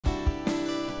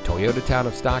Toyota Town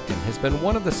of Stockton has been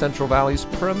one of the Central Valley's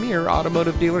premier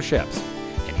automotive dealerships.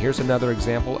 And here's another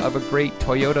example of a great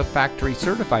Toyota factory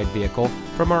certified vehicle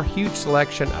from our huge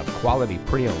selection of quality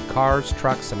pre-owned cars,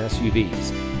 trucks, and SUVs,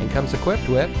 and comes equipped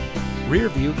with rear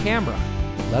view camera,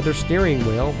 leather steering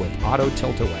wheel with auto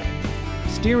tilt-away,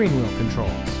 steering wheel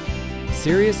controls,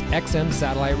 Sirius XM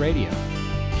satellite radio,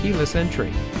 keyless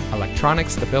entry, electronic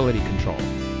stability control,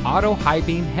 auto high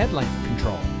beam headlamp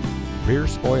control, rear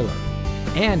spoiler,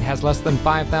 and has less than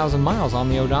 5,000 miles on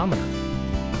the odometer.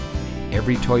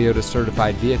 Every Toyota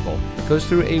certified vehicle goes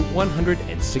through a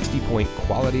 160-point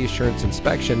quality assurance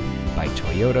inspection by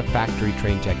Toyota factory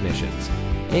trained technicians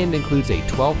and includes a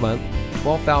 12-month,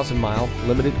 12,000-mile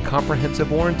limited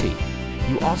comprehensive warranty.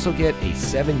 You also get a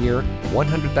 7-year,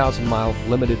 100,000-mile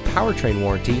limited powertrain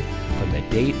warranty from the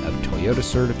date of Toyota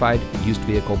certified used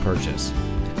vehicle purchase.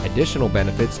 Additional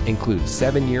benefits include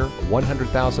 7-year,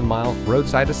 100,000-mile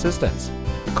roadside assistance,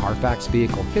 Carfax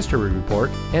vehicle history report,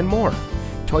 and more.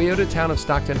 Toyota Town of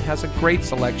Stockton has a great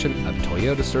selection of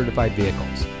Toyota certified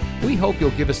vehicles. We hope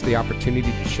you'll give us the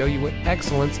opportunity to show you what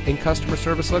excellence in customer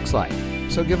service looks like.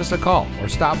 So give us a call or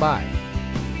stop by.